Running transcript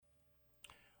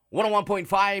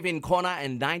101.5 in Kona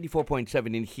and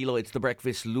 94.7 in Hilo. It's the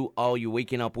Breakfast Luau you're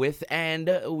waking up with.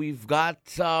 And we've got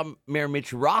Mayor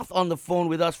Mitch Roth on the phone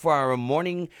with us for our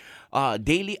morning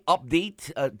daily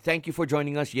update. Thank you for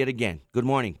joining us yet again. Good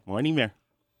morning. Morning, Mayor.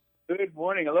 Good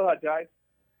morning. Aloha, guys.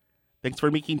 Thanks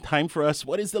for making time for us.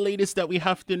 What is the latest that we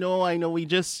have to know? I know we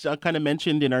just kind of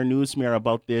mentioned in our news, Mayor,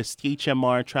 about this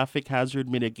THMR, traffic hazard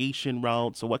mitigation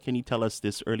route. So what can you tell us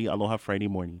this early Aloha Friday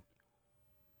morning?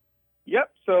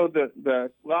 Yep. So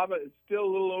the lava is still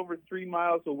a little over 3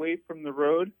 miles away from the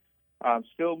road,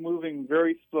 still moving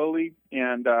very slowly.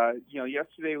 And,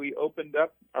 yesterday we opened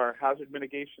up our traffic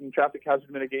hazard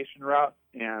mitigation route,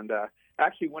 and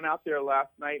actually went out there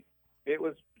last night. It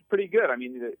was pretty good. I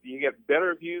mean, you get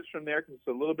better views from there because it's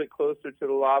a little bit closer to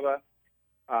the lava.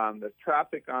 The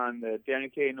traffic on the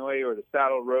Daniel K. Inouye or the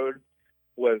Saddle Road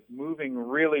was moving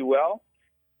really well.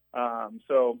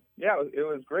 It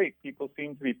was great. People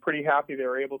seemed to be pretty happy they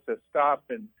were able to stop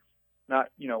and not,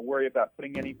 worry about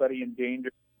putting anybody in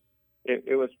danger.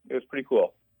 It was pretty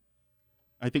cool.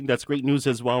 I think that's great news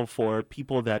as well for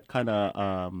people that kind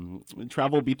of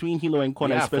travel between Hilo and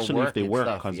Kona, especially if they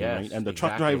work, cousin, yes, right? And the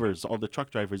truck drivers, all the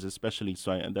truck drivers especially.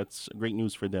 So that's great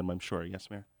news for them, I'm sure. Yes,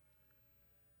 Mayor?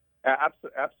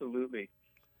 Absolutely.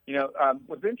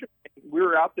 What's interesting, we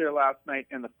were out there last night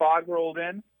and the fog rolled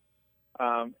in.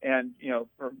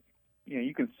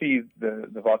 You can see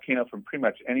the volcano from pretty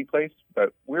much any place,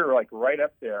 but we were like right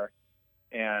up there,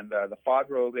 and the fog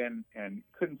rolled in and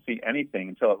couldn't see anything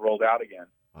until it rolled out again.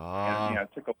 And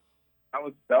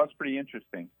that was pretty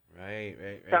interesting. Right.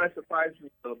 Kind of surprised me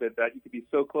a little bit that you could be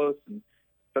so close and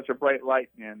such a bright light,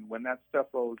 and when that stuff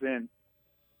rolls in,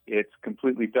 it's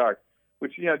completely dark.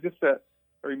 Which just a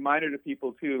reminder to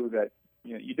people too that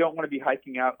you don't want to be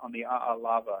hiking out on the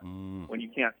lava when you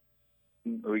can't.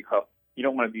 You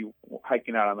don't want to be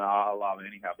hiking out on the lava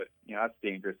anyhow, but that's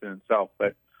dangerous in itself.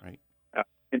 But right.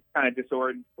 It's kind of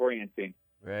disorienting.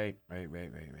 Right.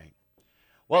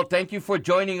 Well, thank you for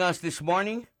joining us this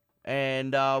morning,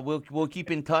 and we'll keep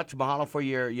in touch. Mahalo for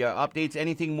your updates.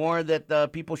 Anything more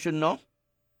that people should know?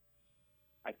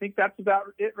 I think that's about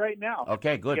it right now.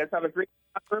 Okay, good. You guys have a great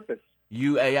purpose.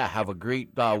 You have a great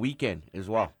weekend as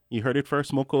well. You heard it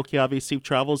first. Moko Keawe, safe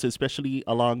travels, especially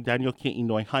along Daniel K.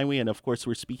 Inouye Highway. And, of course,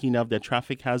 we're speaking of the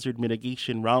traffic hazard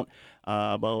mitigation route,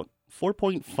 about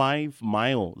 4.5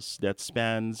 miles that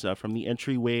spans from the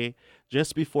entryway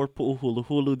just before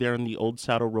Pu'uhuluhulu there on the Old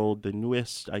Saddle Road, the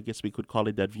newest, I guess we could call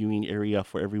it, that viewing area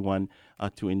for everyone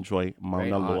to enjoy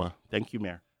Mauna Loa. Thank you,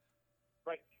 Mayor.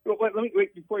 Right. Well, let me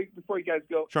wait before you guys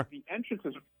go. Sure. The entrance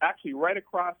is actually right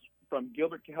across from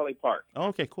Gilbert Kahele Park. Oh,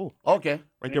 okay, cool. Okay.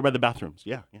 Right there by the bathrooms.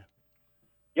 Yeah.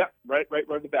 Yep, right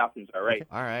where the bathrooms are, right. Okay.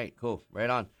 All right, cool. Right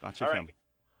on. Gotcha, All family. right.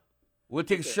 We'll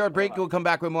take a short break. We'll come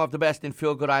back with more of the best in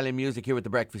feel-good island music here with the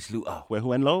Breakfast Luau.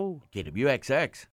 Wehu and Low. KWXX.